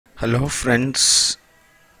Hello friends,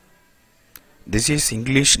 this is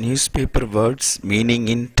English newspaper words meaning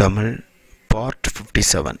in Tamil part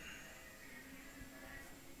 57.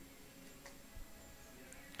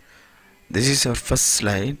 This is our first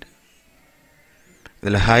slide.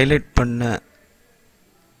 We'll highlight panna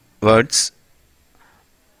words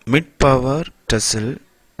mid power tussle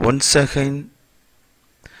once again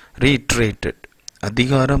reiterated.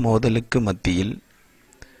 அதிகார மோதலுக்கு மத்தியில்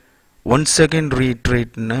once again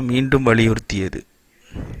reiterate na மீண்டும் வலியுறுத்தியது.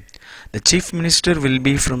 The chief minister will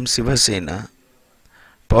be from Shiva Sena.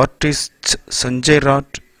 Party Sanjay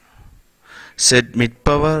Raut said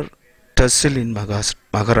mid-power tussle in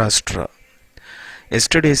Maharashtra.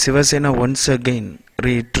 Yesterday Shiva Sena once again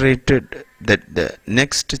reiterated that the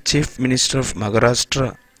next chief minister of Maharashtra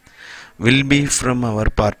will be from our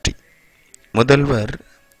party. முதல்வர்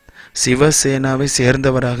சிவசேனாவை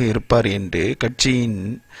சேர்ந்தவராக இருப்பார் என்று கட்சியின்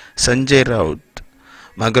சஞ்சய் ரவுத்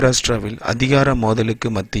மகாராஷ்டிராவில் அதிகார மோதலுக்கு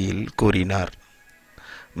மத்தியில் கூறினார்.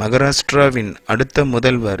 மகாராஷ்டிராவின் அடுத்த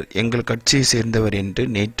முதல்வர் எங்கள் கட்சியை சேர்ந்தவர் என்று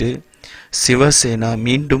நேற்று சிவசேனா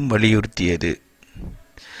மீண்டும் வலியுறுத்தியது.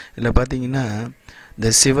 இதில் பார்த்தீங்கன்னா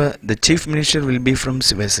the chief minister will be from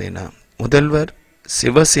Shiv Sena. முதல்வர்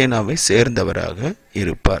சிவசேனாவை சேர்ந்தவராக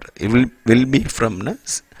இருப்பார். will be from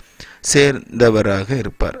சேர்ந்தவராக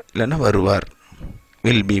இருப்பார் இல்லைன்னா வருவார்.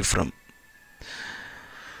 will be from.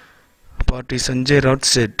 Party Sanjay route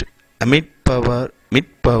set mid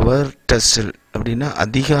power டஸ்ல் அப்படின்னா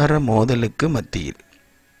அதிகார மோதலுக்கு மத்தியில்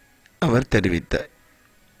அவர் தெரிவித்தார்.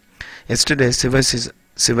 Yesterday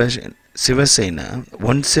Sivasena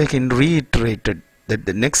once again reiterated that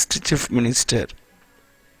the next chief minister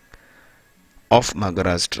of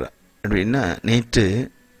Maharashtra அப்படின்னா நேற்று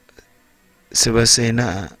சிவசேனா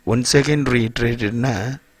once again reiteratedனா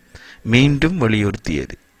மீண்டும்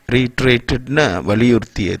வலியுறுத்தியது. reiteratedனா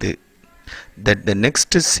வலியுறுத்தியது that the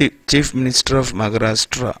next chief minister of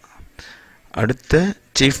Maharashtra அடுத்த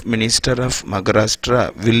chief minister of Maharashtra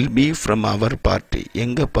will be from our party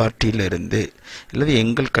எங்க பார்ட்டியிலிருந்து அல்லது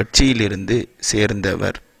எங்கள் கட்சியிலிருந்து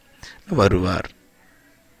சேர்ந்தவர் வருவார்.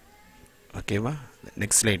 ஓகேவா?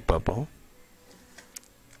 நெக்ஸ்ட் ஸ்லைட் பார்ப்போம்.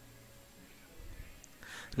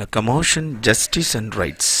 The commotion, justice and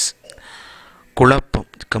rights. குழப்பம்,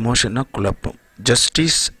 கமோஷன்னா குழப்பம்.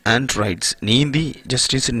 justice and rights, நீதி,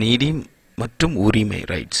 justice நீதி மற்றும் உரிமை,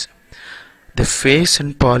 rights. The face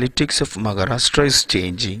and politics of Maharashtra is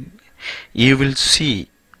changing. You will see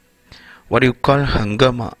what you call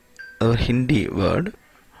hangama, a Hindi word.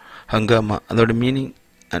 Hangama, அதோட meaning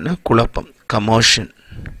என்ன? குழப்பம். commotion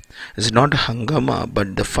is not hangama but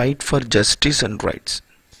the fight for justice and rights.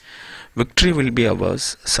 Victory will be ours.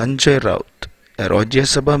 Sanjay Raut, a Rajya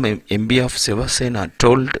Sabha MP of Shiva Sena,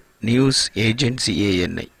 told news agency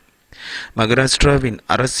ANI. மகாராஷ்டிராவின்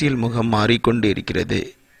அரசியல் முகம் மாறிக்கொண்டு இருக்கிறது.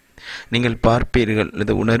 நீங்கள் பார்ப்பீர்கள்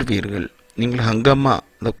அல்லது உணர்வீர்கள். நீங்கள் ஹங்கம்மா,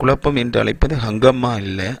 அந்த குழப்பம் என்று அழைப்பது ஹங்கம்மா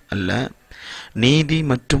அல்ல, நீதி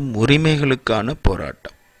மற்றும் உரிமைகளுக்கான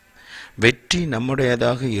போராட்டம். வெற்றி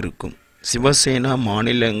நம்முடையதாக இருக்கும். சிவசேனா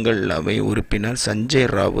மாநிலங்களவை உறுப்பினர் சஞ்சய்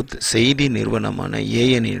ராவுத் செய்தி நிறுவனமான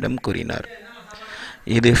ஏஎனிடம் கூறினார்.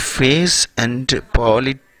 இது face and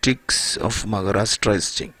politics of Maharashtra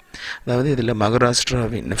இஸ்டிங். அதாவது இதில்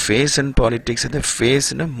மகாராஷ்டிராவின் ஃபேஸ் அண்ட் பாலிட்டிக்ஸ், அது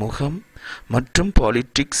ஃபேஸ்னா முகம் மற்றும்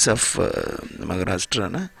பாலிட்டிக்ஸ் ஆஃப்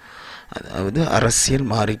மகாராஷ்டிரானா அதாவது அரசியல்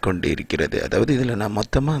மாறிக்கொண்டு இருக்கிறது. அதாவது இதில் நான்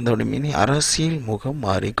மொத்தமாக அதோட மீனிங் அரசியல் முகம்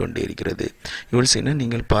மாறிக்கொண்டு இருக்கிறது. இவள்சின்னா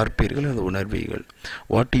நீங்கள் பார்ப்பீர்கள், அது உணர்வீர்கள்.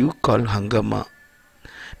 வாட் யூ கால் ஹங்கம்மா,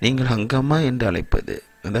 நீங்கள் ஹங்கம்மா என்று அழைப்பது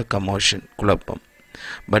அதான் கமோஷன், குழப்பம்.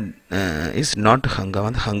 But is not Hungama.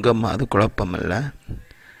 அது ஹங்கம்மா, அது குழப்பம் அல்ல,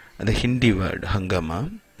 அது Hindi word Hungama.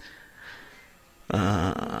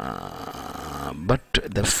 But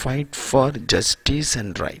the fight for justice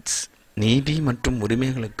and rights, நீதி மற்றும்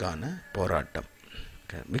உரிமைகளுக்கான போராட்டம்.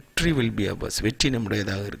 விக்ட்ரி வில் பி அவர்ஸ், வெற்றி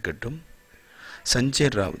நம்முடையதாக இருக்கட்டும்.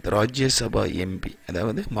 சஞ்சய் ராவுத், ராஜ்யசபா எம்பி,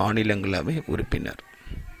 அதாவது மாநிலங்களவை உறுப்பினர்,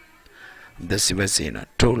 த சிவசேனா,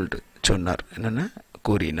 டோல்டு சொன்னார், என்னென்னா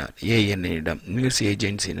கூறினார், ஏஎன்ஐயிடம், நியூஸ்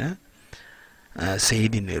ஏஜென்சினா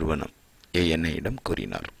செய்தி நிறுவனம், ஏஎன்ஐயிடம்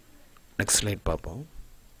கூறினார். நெக்ஸ்ட் ஸ்லைட் பார்ப்போம்.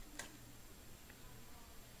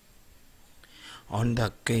 On the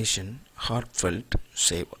occasion heartfelt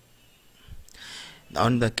Seva.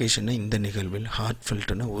 On the அக்கேஷனை இந்த நிகழ்வில்,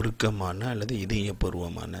 ஹார்ட்ஃபெல்ட்னா உருக்கமான அல்லது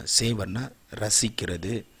இதயபூர்வமான, சேவர்னா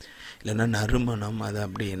ரசிக்கிறது இல்லைன்னா நறுமணம், அது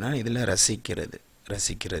அப்படின்னா இதில் ரசிக்கிறது.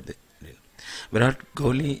 Virat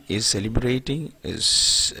Kohli is celebrating his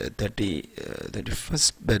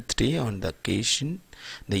 31st birthday. On the occasion,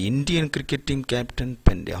 the Indian cricket team captain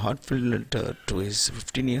penned a heartfelt letter to his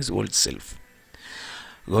 15 years old self.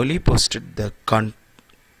 Kohli posted the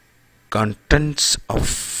contents of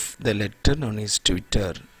the letter on his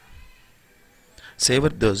Twitter.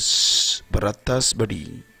 Savor those Bharatas buddy.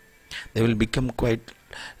 They will become quite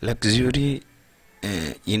luxury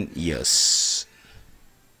in years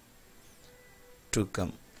to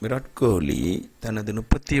come. Virat Kohli தனது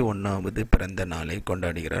 31வது பிறந்த நாளை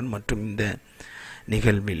கொண்டாடுகிறார் மற்றும் இந்த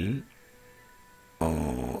நிகழ்வில்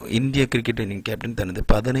இந்திய cricket அணியின் captain தனது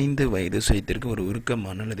 15 வயது சுயத்திற்கு ஒரு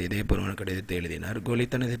உருக்கமான அல்லது இதயபூர்வமான கடிதத்தை எழுதினார். கோலி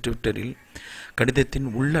தனது ட்விட்டரில் கடிதத்தின்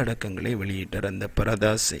உள்ளடக்கங்களை வெளியிட்டார். அந்த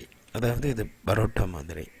பரதாசை, அதாவது இது பரோட்டா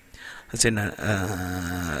மாதிரி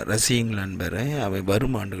ரசியுங்கள் நண்பரை, அவை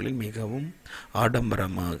வரும் ஆண்டுகளில் மிகவும்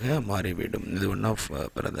ஆடம்பரமாக மாறிவிடும். இது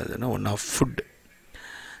one of food.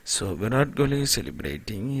 So Virat Kohli is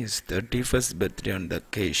celebrating his 31st birthday on the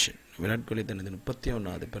occasion. Virat Kohli தனது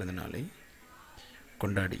 31வது பிறந்த நாளை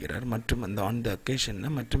கொண்டாடுகிறார் மற்றும் அந்த ஆன் த அக்கேஷன்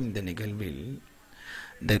மற்றும் இந்த நிகழ்வில்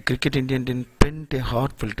த கிரிக்கெட் இந்தியன் பென்ட் ஏ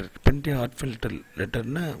ஹார்ட் ஃபில்டர்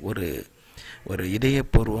லெட்டர்னா ஒரு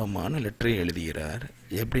இதயபூர்வமான லெட்டரை எழுதுகிறார்.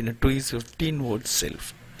 எப்படின்னா டு இஸ் 15 வோல்ட் செல்ஃப்,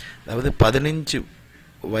 அதாவது 15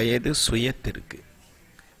 வயது சுயத்திற்கு.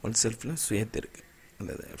 ஒன் செல்ஃப்னா சுயத்திற்கு,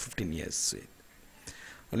 அதாவது 15 இயர்ஸ் சுய.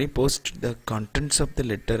 Only posted the contents of the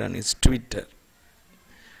letter on his Twitter.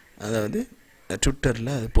 அதாவது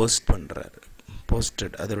ட்விட்டரில் அது போஸ்ட் பண்ணுறாரு.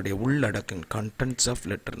 போஸ்டட் அதனுடைய உள்ளடக்கம், கண்டென்ட்ஸ் ஆஃப்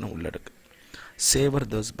லெட்டர்னு உள்ளடக்கம். சேவர்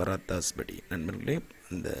தோஸ் பராத்தாஸ் படி. நண்பர்களே,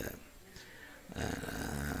 அந்த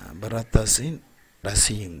பராத்தாஸை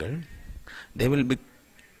ரசியுங்கள். they will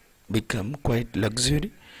become quite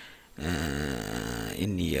luxury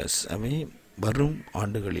in years. அவை வரும்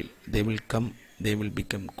ஆண்டுகளில் they will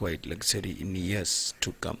become quite luxury in years to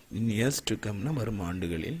come. in years to come னா வரும்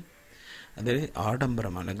ஆண்டுகளில் அது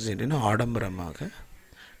ஆடம்பரமாக, லக்ஸரினா ஆடம்பரமாக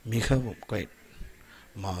மிகவும் quite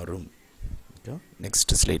மாறும்.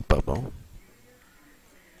 நெக்ஸ்ட் ஸ்லைட் பார்ப்போம்.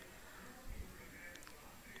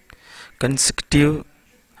 consecutive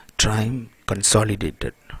time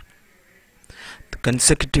consolidated.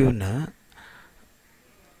 consecutive-னா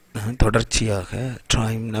தொடர்ச்சியாக,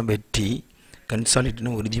 டைம்னா வெற்றி,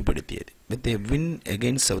 கன்சாலிடேட்னா உறுதிப்படுத்தியது. With a win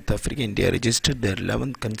against South Africa, India registered their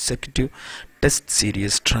 11th consecutive Test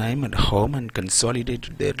series triumph at home and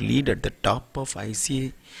consolidated their lead at the top of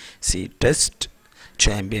ICC Test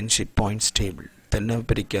Championship points table.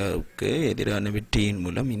 தென்னாப்பிரிக்காவுக்கு எதிரான வெற்றியின்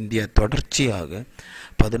மூலம் India தொடர்ச்சியாக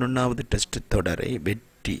 11வது test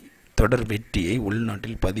தொடர் வெற்றியை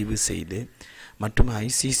உள்நாட்டில் பதிவு செய்து மற்றும்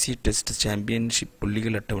ஐசிசி டெஸ்ட் சாம்பியன்ஷிப்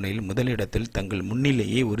புள்ளிகள் அட்டவணையில் முதலிடத்தில் தங்கள்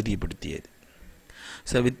முன்னிலையை உறுதிப்படுத்தியது.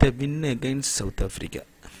 So with the win against South Africa,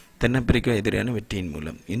 தென்னாப்பிரிக்கா எதிரான வெற்றியின்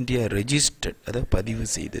மூலம் இந்தியா ரெஜிஸ்டர்ட், அதாவது பதிவு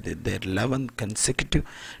செய்தது, their 11th consecutive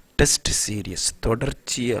test serious,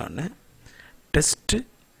 தொடர்ச்சியான டெஸ்ட்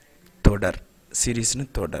தொடர், சீரீஸ்னு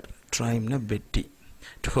தொடர், ட்ரைம்னா வெற்றி,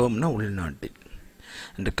 ஹோம்னா உள்நாட்டில்,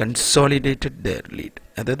 அண்ட் கன்சாலிடேட்டட் தேர் லீட்,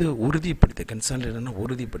 அதாவது உறுதிப்படுத்த, கன்சாலிடேட்னா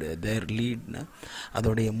உறுதிப்படுத்த, தேர் லீட்னா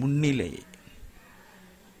அதோடைய முன்னிலை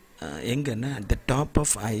எங்கன்னா at the top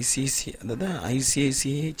of ICC, அதாவது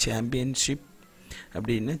ஐசிஐசிஐ சாம்பியன்ஷிப்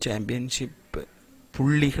அப்படின்னா சாம்பியன்ஷிப்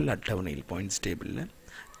புள்ளிகள் அட்டவணையில் பாயிண்ட்ஸ் டேபிளில்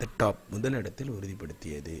த டாப் முதலிடத்தில்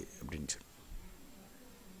உறுதிப்படுத்தியது அப்படின்னு சொல்லி.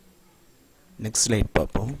 நெக்ஸ்ட் ஸ்லைட்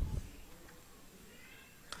பார்ப்போம்.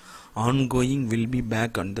 Ongoing will be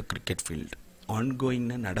back on the cricket field.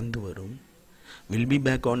 ஆன்கோயிங்னா நடந்து வரும், will be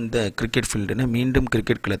back on the cricket ஃபீல்டுனா மீண்டும்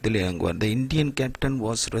கிரிக்கெட் களத்தில் இறங்குவார். The Indian captain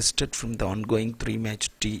was rested from the ongoing 3-match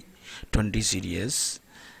T20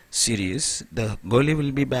 series. The goalie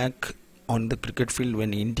will be back on the cricket field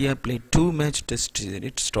when India play 2-match test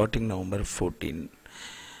series starting November 14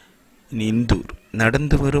 in Indore.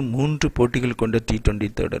 நடந்து வரும் 3 போட்டிகள் கொண்ட T20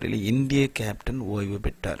 தொடரில் இந்திய captain ஓய்வு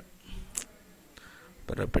பெற்றார்.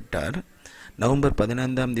 November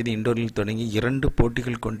 15ஆம் தேதி இண்டோரில் தொடங்கி 2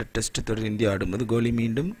 போட்டிகள் கொண்ட டெஸ்ட் தொடரில் இந்தியா ஆடும்போது கோலி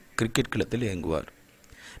மீண்டும் கிரிக்கெட் களத்தில் இயங்குவார்.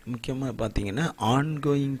 முக்கியமாக பார்த்தீங்கன்னா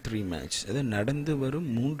ஆன்கோயிங் 3-match, அதாவது நடந்து வரும்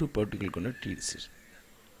 3 போட்டிகள் கொண்ட teaser.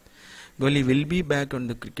 Kohli will be back on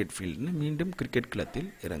the cricket ஃபீல்டுன்னு மீண்டும் கிரிக்கெட் களத்தில்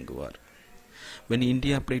இறங்குவார். when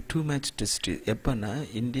India play 2-match test, எப்போனா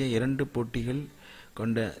இந்தியா 2 போட்டிகள்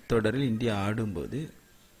கொண்ட தொடரில் இந்தியா ஆடும்போது,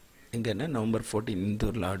 எங்கன்னா நவம்பர் 14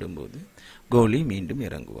 இந்தூரில் ஆடும்போது கோலி மீண்டும்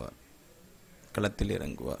இறங்குவார், களத்தில்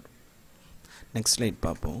இறங்குவார். நெக்ஸ்ட் ஸ்லைட்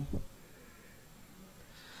பார்ப்போம்.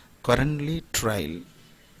 currently trial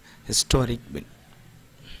historic win,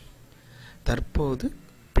 தற்போது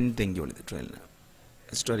பின்தங்கியுள்ளது. ட்ரையல்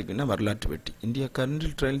ஹிஸ்டாரிக் வின்னா வரலாற்று வெற்றி. India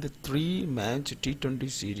currently trial the 3-match T20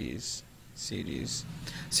 series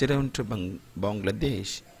surround to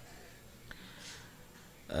Bangladesh.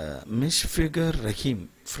 Mishfigur Rahim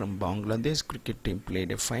from Bangladesh cricket team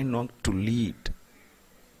played a fine knock to lead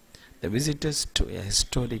the visitors to a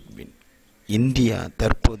historic win. India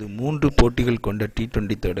தற்போது 3 போட்டிகள் கொண்ட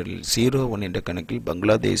T20 தொடரில் 0-1 என்ற கணக்கில்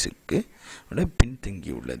பங்களாதேஷுக்கு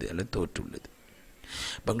பின்தங்கியுள்ளது அல்லது தோற்றுள்ளது.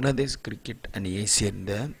 Bangladesh cricket அணியை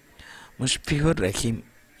சேர்ந்த முஷ்பிகுர் ரஹீம்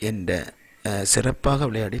என்ற சிறப்பாக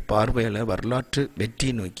விளையாடி பார்வையாளர் வரலாற்று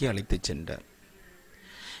வெற்றியை நோக்கி அழைத்துச் சென்றார்.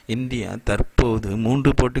 இந்தியா தற்போது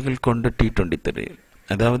 3 போட்டிகள் கொண்ட T20 தொடரில்,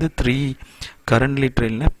 அதாவது 3 கரண்ட்லி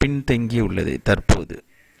ட்ரெயிலில் பின்தங்கி உள்ளது தற்போது.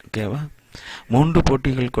 ஓகேவா? 3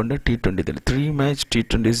 போட்டிகள் கொண்ட T20 தொடர், 3 மேட்ச்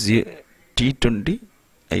T20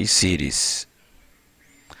 ஐ சீரீஸ்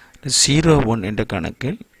 0-1 என்ற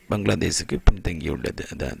கணக்கில் பங்களாதேஷுக்கு பின்தங்கியுள்ளது.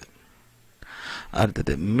 அதாவது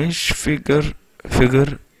அடுத்தது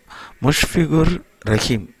Mushfiqur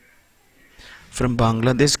Rahim from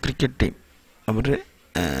Bangladesh cricket team. அவர்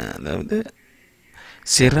அதாவது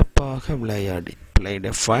சிறப்பாக விளையாடி played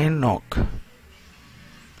a fine knock,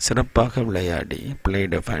 சிறப்பாக விளையாடி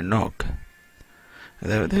played a fine knock,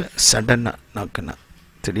 அதாவது சடனாக நாக்குனா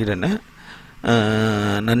திடீரென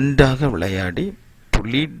நன்றாக விளையாடி to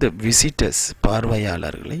lead the visitors,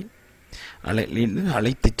 பார்வையாளர்களை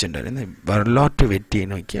அழைத்துச் சென்றார். இந்த வரலாற்று வெற்றியை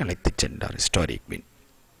நோக்கி அழைத்துச் சென்றார். Historic win.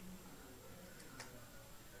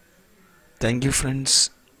 Thank you friends.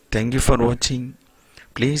 Thank you for watching.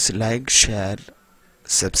 Please like, share,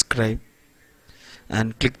 subscribe and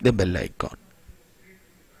click the bell icon.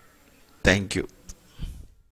 Thank you.